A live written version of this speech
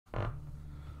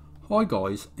Hi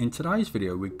guys, in today's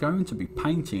video we're going to be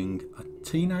painting a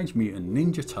Teenage Mutant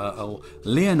Ninja Turtle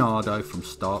Leonardo from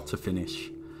start to finish.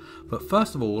 But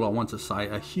first of all I want to say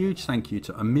a huge thank you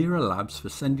to Amira Labs for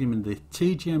sending me the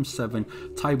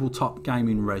TGM7 tabletop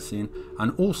gaming resin,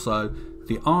 and also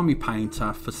the Army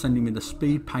Painter for sending me the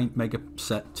Speedpaint Mega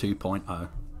Set 2.0.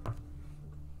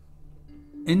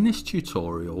 In this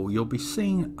tutorial you'll be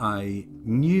seeing a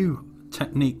new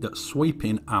technique that's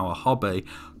sweeping our hobby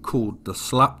called the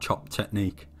slap chop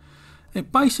technique.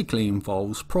 It basically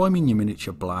involves priming your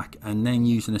miniature black and then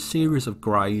using a series of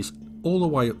greys all the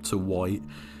way up to white,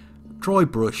 dry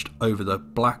brushed over the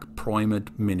black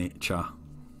primed miniature.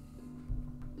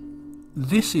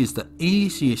 This is the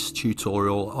easiest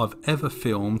tutorial I've ever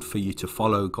filmed for you to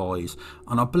follow, guys,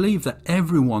 and I believe that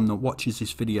everyone that watches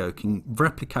this video can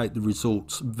replicate the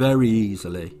results very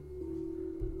easily.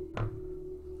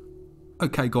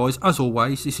 Okay guys, as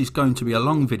always this is going to be a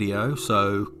long video,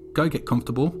 so go get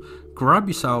comfortable, grab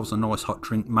yourselves a nice hot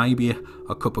drink, maybe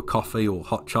a cup of coffee or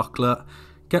hot chocolate,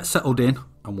 get settled in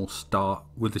and we'll start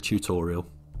with the tutorial.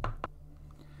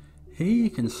 Here you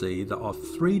can see that I've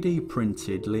 3D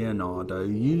printed Leonardo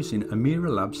using Amira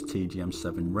Labs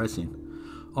TGM7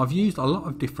 resin. I've used a lot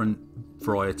of different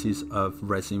varieties of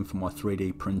resin for my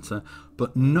 3D printer,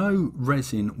 but no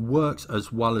resin works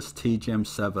as well as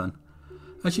TGM7.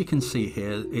 As you can see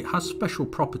here, it has special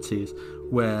properties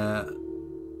where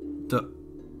the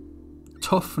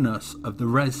toughness of the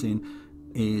resin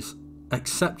is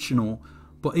exceptional,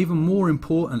 but even more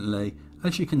importantly,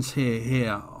 as you can see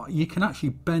here, you can actually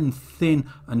bend thin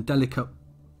and delicate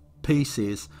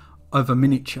pieces of a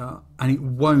miniature and it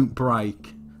won't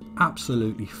break.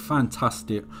 Absolutely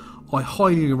fantastic. I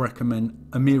highly recommend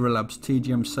Amira Labs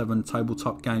TGM7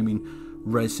 tabletop gaming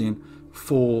resin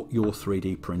for your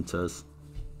 3D printers.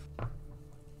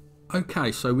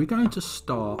 Okay, so we're going to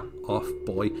start off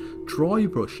by dry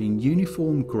brushing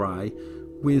uniform grey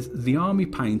with the Army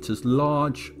Painter's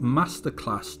large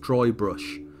masterclass dry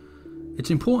brush.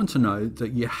 It's important to note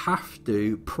that you have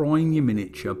to prime your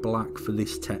miniature black for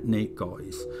this technique,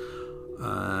 guys.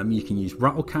 You can use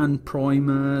rattle can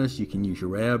primers, you can use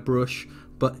your airbrush,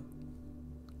 but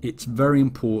it's very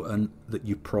important that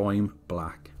you prime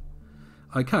black.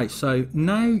 Okay, so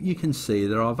now you can see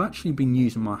that I've actually been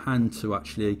using my hand to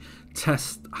actually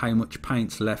test how much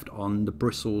paint's left on the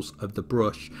bristles of the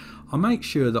brush. I make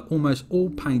sure that almost all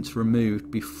paint's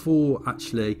removed before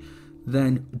actually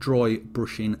then dry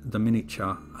brushing the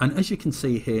miniature. And as you can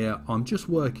see here, I'm just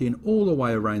working all the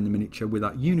way around the miniature with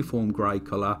that uniform grey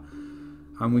colour,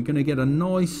 and we're going to get a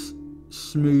nice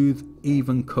smooth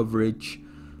even coverage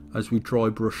as we dry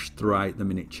brush throughout the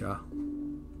miniature.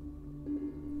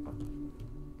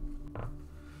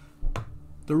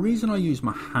 The reason I use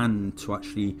my hand to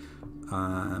actually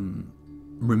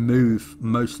remove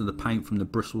most of the paint from the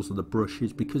bristles of the brush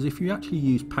is because if you actually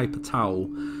use paper towel,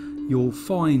 you'll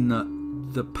find that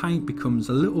the paint becomes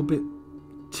a little bit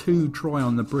too dry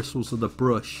on the bristles of the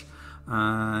brush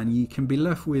and you can be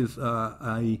left with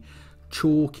a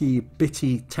chalky,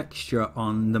 bitty texture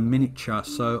on the miniature.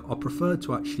 So I prefer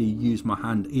to actually use my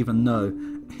hand, even though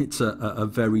it's a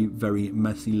very, very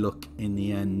messy look in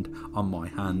the end on my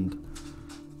hand.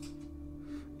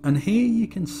 And here you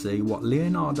can see what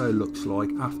Leonardo looks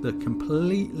like after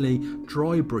completely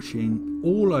dry brushing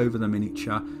all over the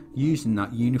miniature using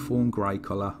that uniform grey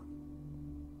colour.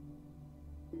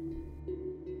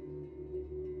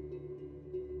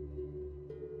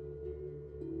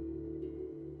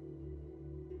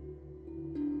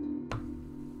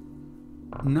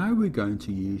 Now we're going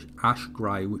to use ash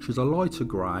grey, which is a lighter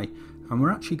grey, and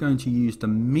we're actually going to use the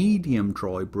medium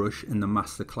dry brush in the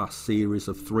masterclass series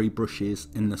of 3 brushes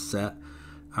in the set,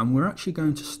 and we're actually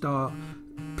going to start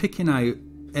picking out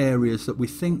areas that we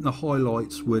think the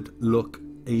highlights would look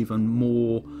even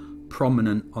more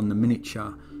prominent on the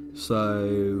miniature.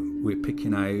 So we're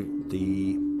picking out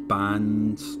the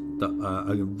bands that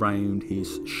are around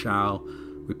his shell,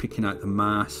 we're picking out the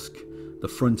mask, the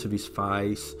front of his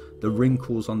face, the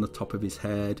wrinkles on the top of his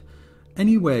head.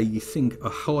 Anywhere you think a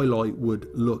highlight would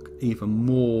look even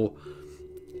more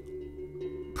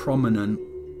prominent,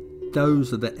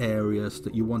 those are the areas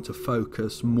that you want to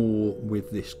focus more with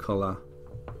this colour.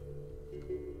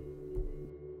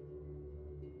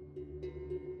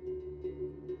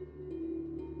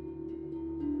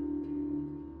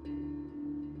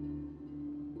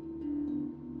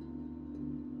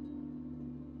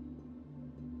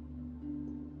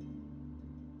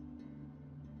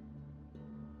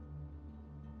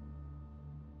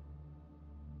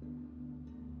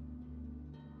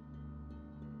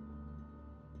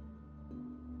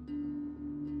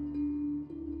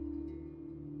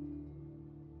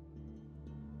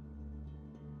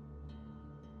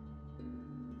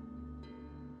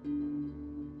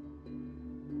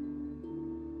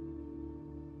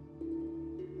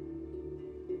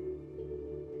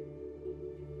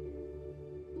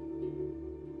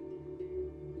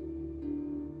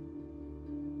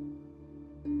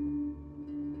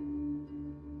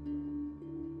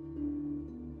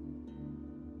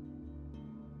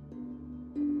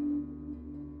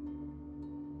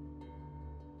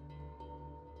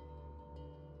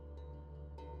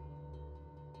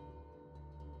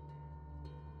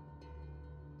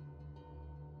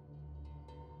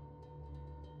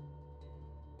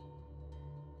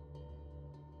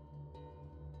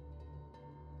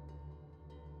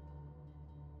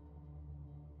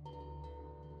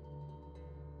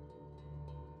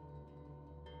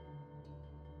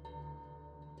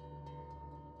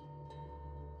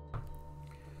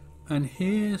 And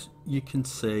here you can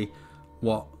see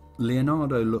what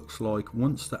Leonardo looks like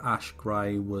once the ash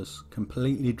grey was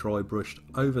completely dry brushed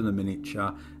over the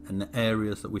miniature and the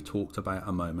areas that we talked about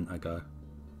a moment ago.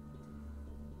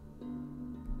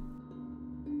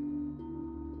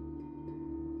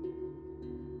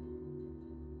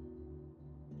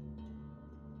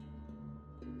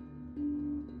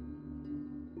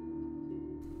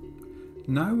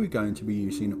 Now we're going to be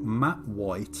using matte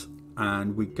white,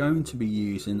 and we're going to be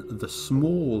using the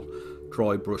small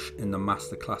dry brush in the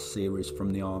Masterclass series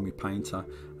from the Army Painter.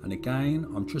 And again,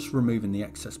 I'm just removing the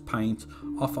excess paint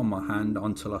off on my hand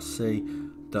until I see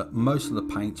that most of the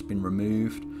paint's been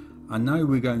removed. And now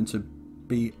we're going to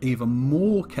be even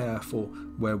more careful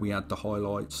where we add the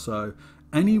highlights. So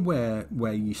anywhere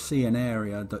where you see an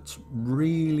area that's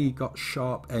really got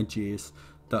sharp edges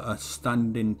that are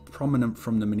standing prominent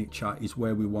from the miniature is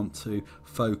where we want to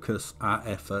focus our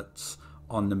efforts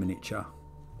on the miniature.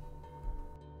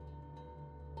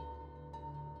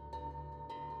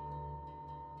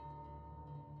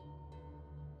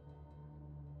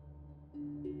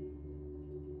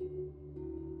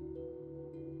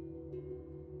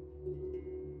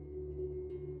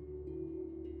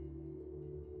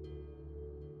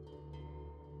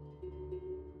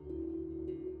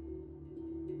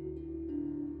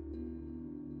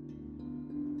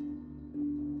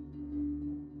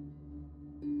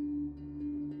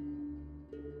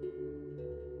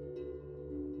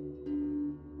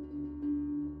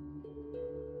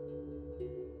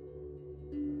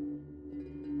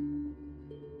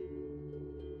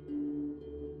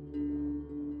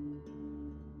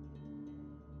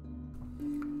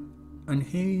 And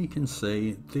here you can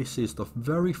see this is the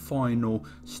very final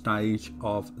stage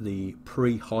of the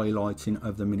pre-highlighting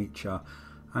of the miniature.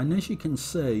 And as you can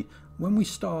see, when we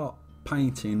start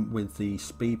painting with the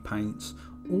speed paints,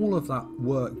 all of that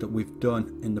work that we've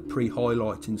done in the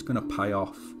pre-highlighting is going to pay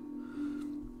off.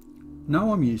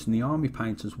 Now I'm using the Army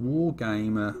Painter's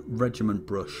Wargamer Regiment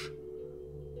brush.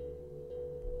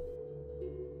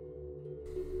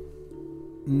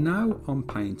 Now I'm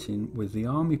painting with the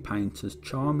Army Painter's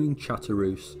Charming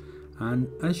Chatteroos, and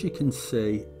as you can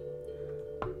see,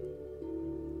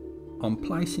 I'm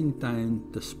placing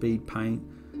down the speed paint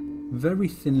very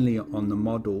thinly on the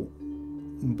model,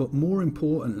 but more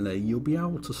importantly you'll be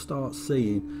able to start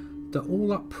seeing that all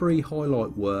that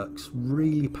pre-highlight work's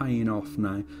really paying off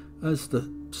now as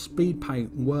the speed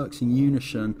paint works in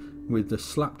unison with the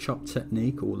slap chop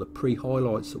technique, or the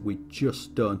pre-highlights that we've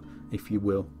just done, if you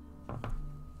will.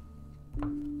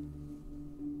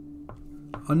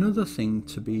 Another thing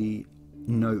to be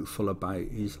noteful about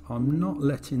is I'm not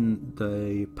letting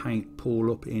the paint pool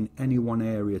up in any one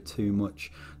area too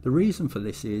much. The reason for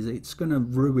this is it's going to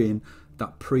ruin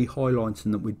that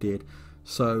pre-highlighting that we did.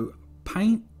 So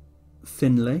paint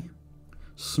thinly,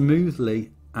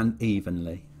 smoothly and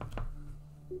evenly.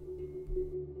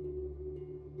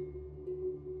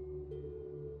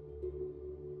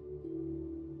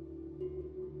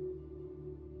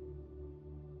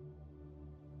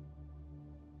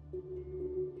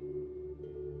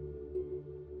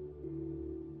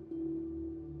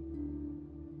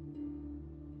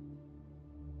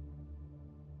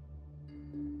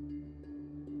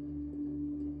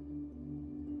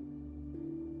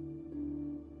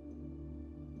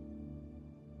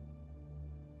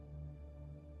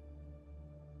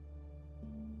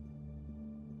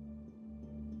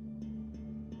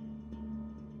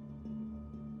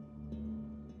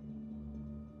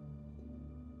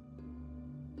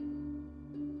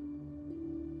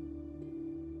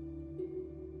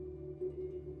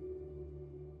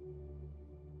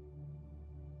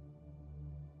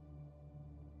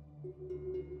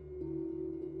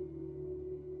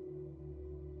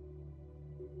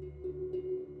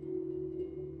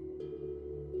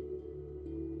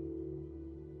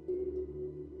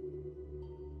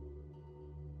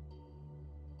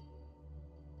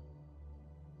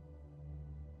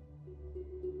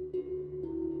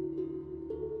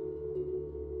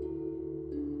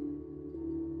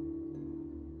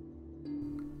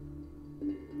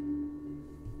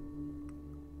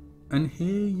 And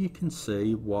here you can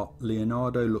see what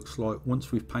Leonardo looks like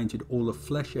once we've painted all the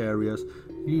flesh areas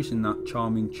using that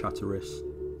Charming Chatteris.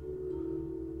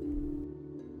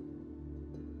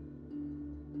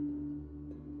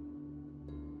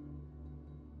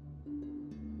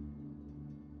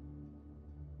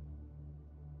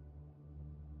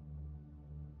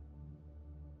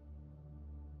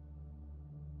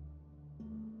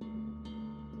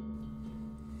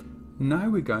 Now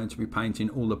we're going to be painting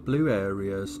all the blue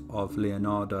areas of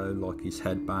Leonardo, like his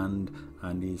headband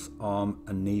and his arm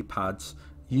and knee pads,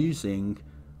 using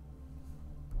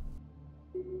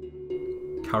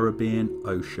Caribbean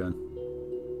Ocean.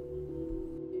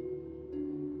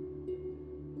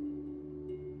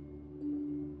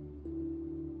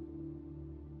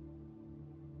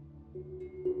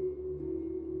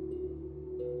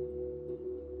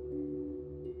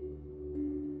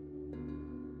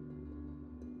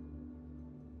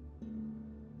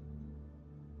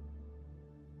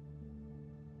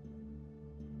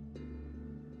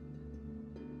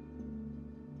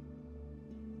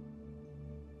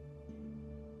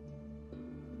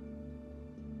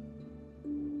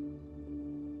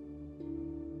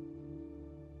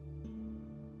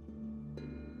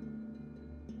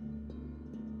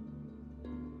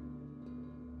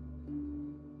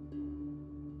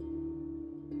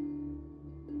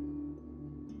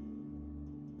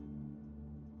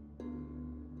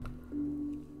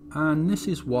 And this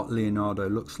is what Leonardo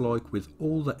looks like with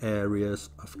all the areas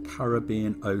of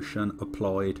Caribbean Ocean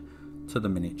applied to the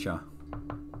miniature.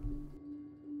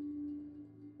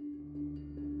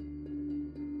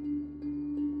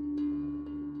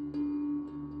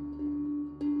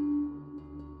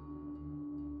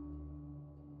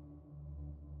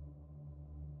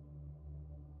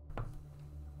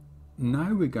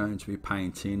 Now we're going to be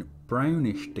painting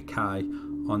brownish decay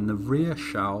on the rear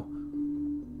shell,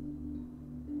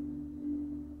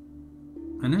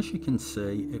 and as you can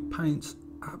see it paints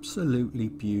absolutely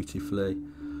beautifully.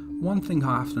 One thing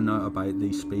I have to note about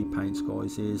these speed paints,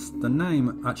 guys, is the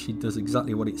name actually does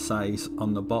exactly what it says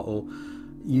on the bottle.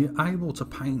 You're able to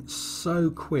paint so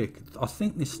quick. I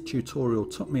think this tutorial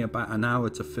took me about an hour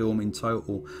to film in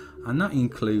total, and that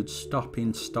includes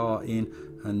stopping, starting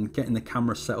and getting the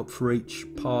camera set up for each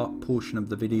portion of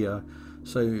the video.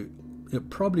 So it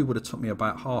probably would have took me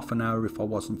about half an hour if I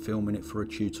wasn't filming it for a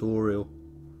tutorial.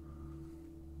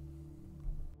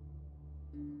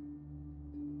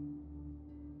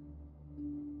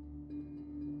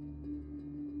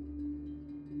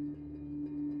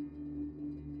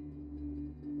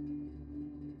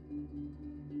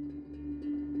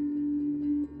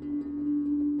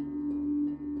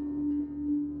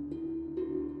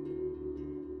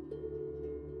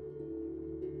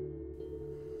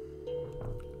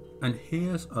 And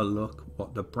here's a look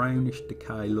what the brownish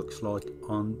decay looks like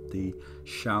on the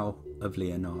shell of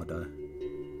Leonardo.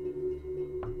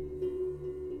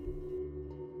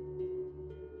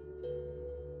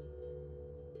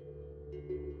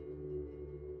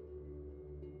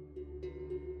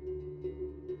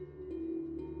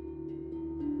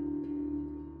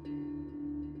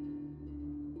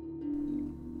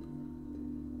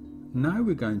 Now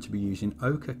we're going to be using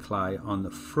ochre clay on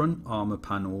the front armour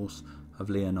panels of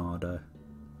Leonardo.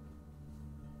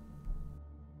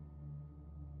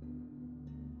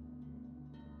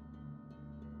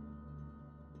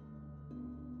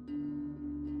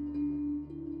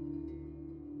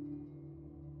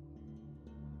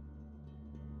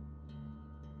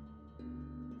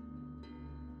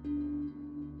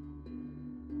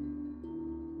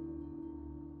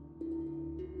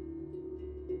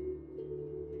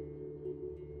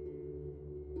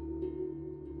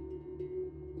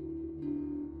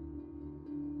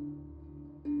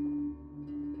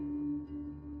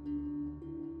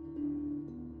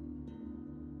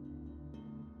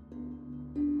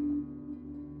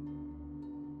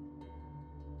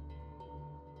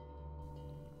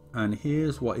 And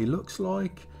here's what he looks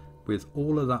like with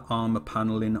all of that armour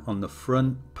panelling on the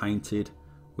front painted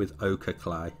with ochre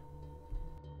clay.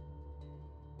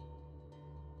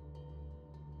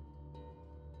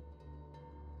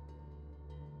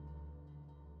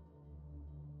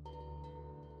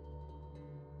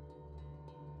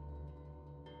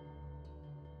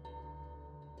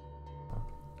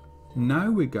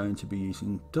 Now we're going to be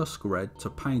using dusk red to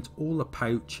paint all the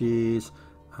pouches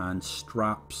and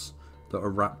straps that are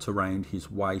wrapped around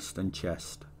his waist and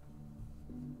chest.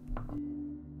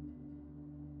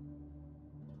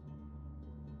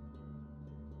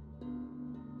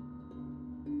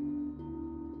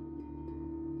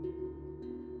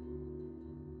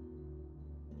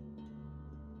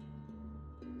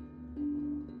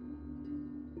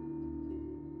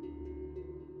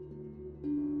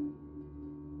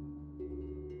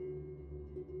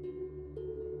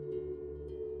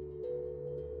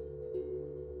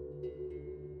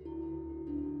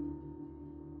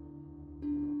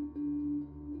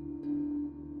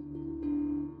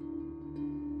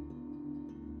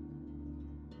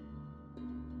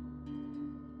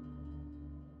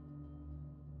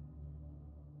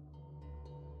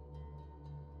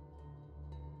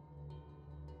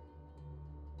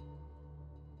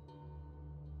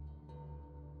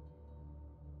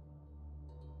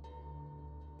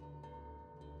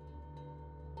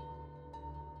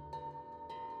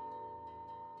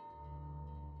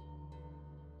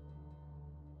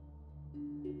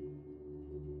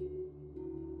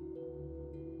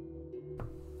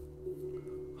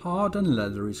 Hardened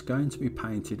leather is going to be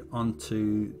painted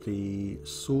onto the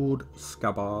sword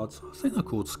scabbards. I think they're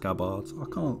called scabbards. I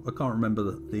can't remember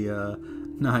the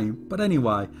name. But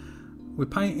anyway, we're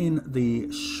painting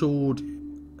the sword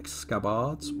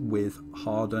scabbards with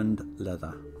hardened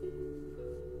leather.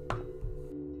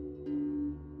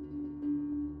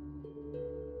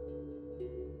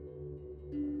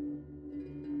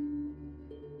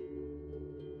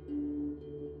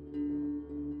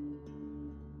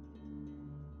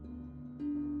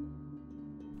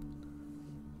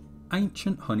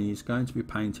 Ancient honey is going to be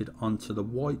painted onto the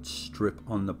white strip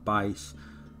on the base.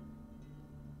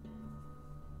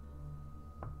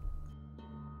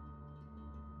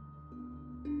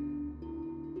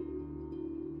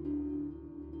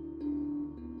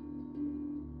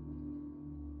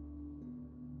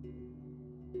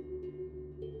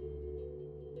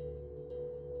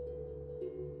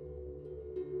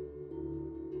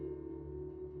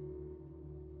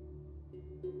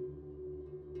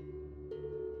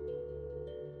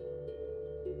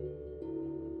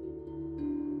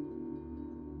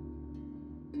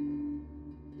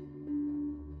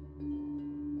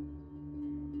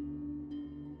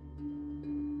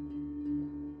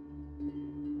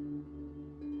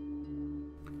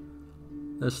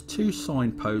 There's two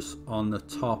signposts on the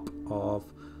top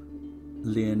of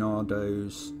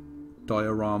Leonardo's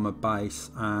diorama base,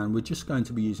 and we're just going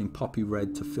to be using poppy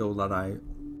red to fill that out.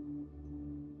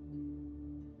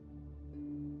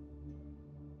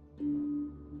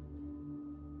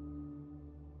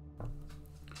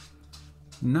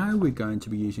 Now we're going to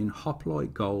be using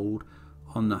hoplite gold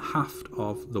on the haft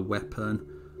of the weapon,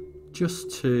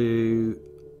 just to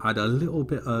add a little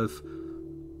bit of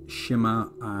shimmer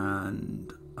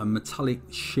and a metallic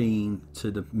sheen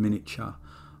to the miniature.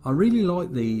 I really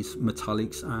like these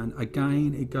metallics, and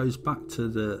again it goes back to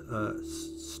the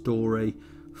story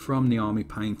from the army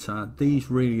painter. These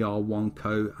really are one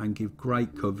coat and give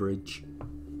great coverage.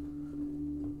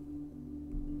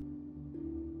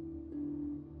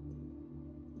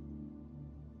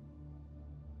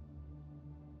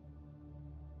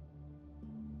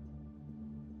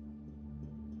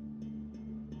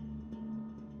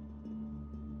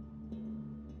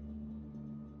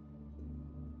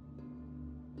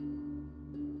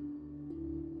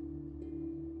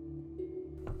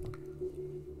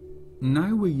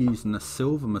 Now we're using the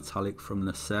silver metallic from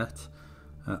the set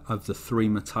of the 3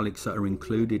 metallics that are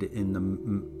included in the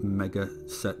Mega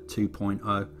Set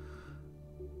 2.0.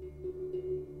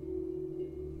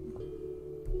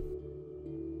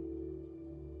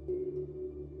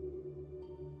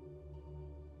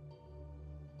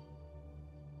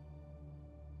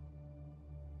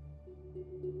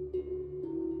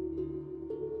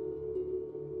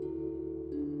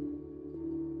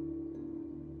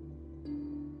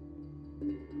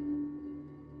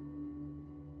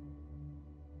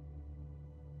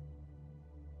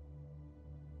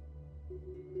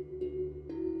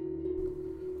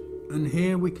 And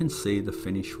here we can see the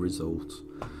finished result.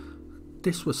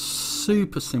 This was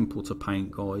super simple to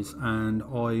paint, guys, and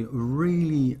I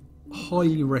really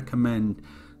highly recommend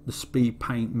the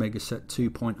Speedpaint Mega Set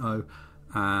 2.0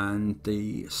 and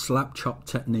the slap chop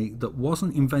technique that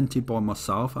wasn't invented by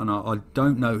myself, and I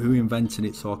don't know who invented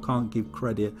it, so I can't give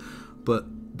credit, but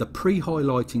the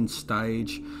pre-highlighting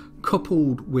stage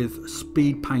coupled with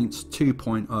Speedpaint's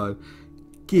 2.0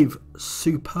 give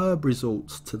superb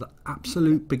results to the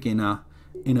absolute beginner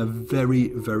in a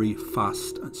very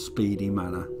fast and speedy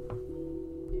manner.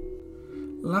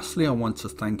 Lastly, I want to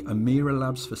thank Amira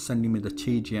Labs for sending me the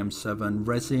TGM7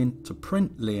 resin to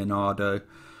print Leonardo,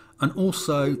 and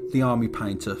also the Army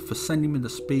Painter for sending me the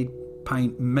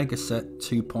Speedpaint Mega Set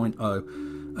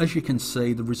 2.0. As you can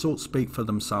see, the results speak for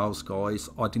themselves, guys.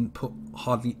 I didn't put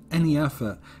hardly any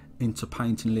effort into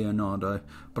painting Leonardo,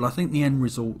 but I think the end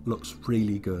result looks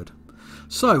really good.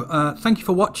 So thank you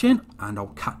for watching, and I'll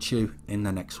catch you in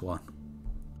the next one.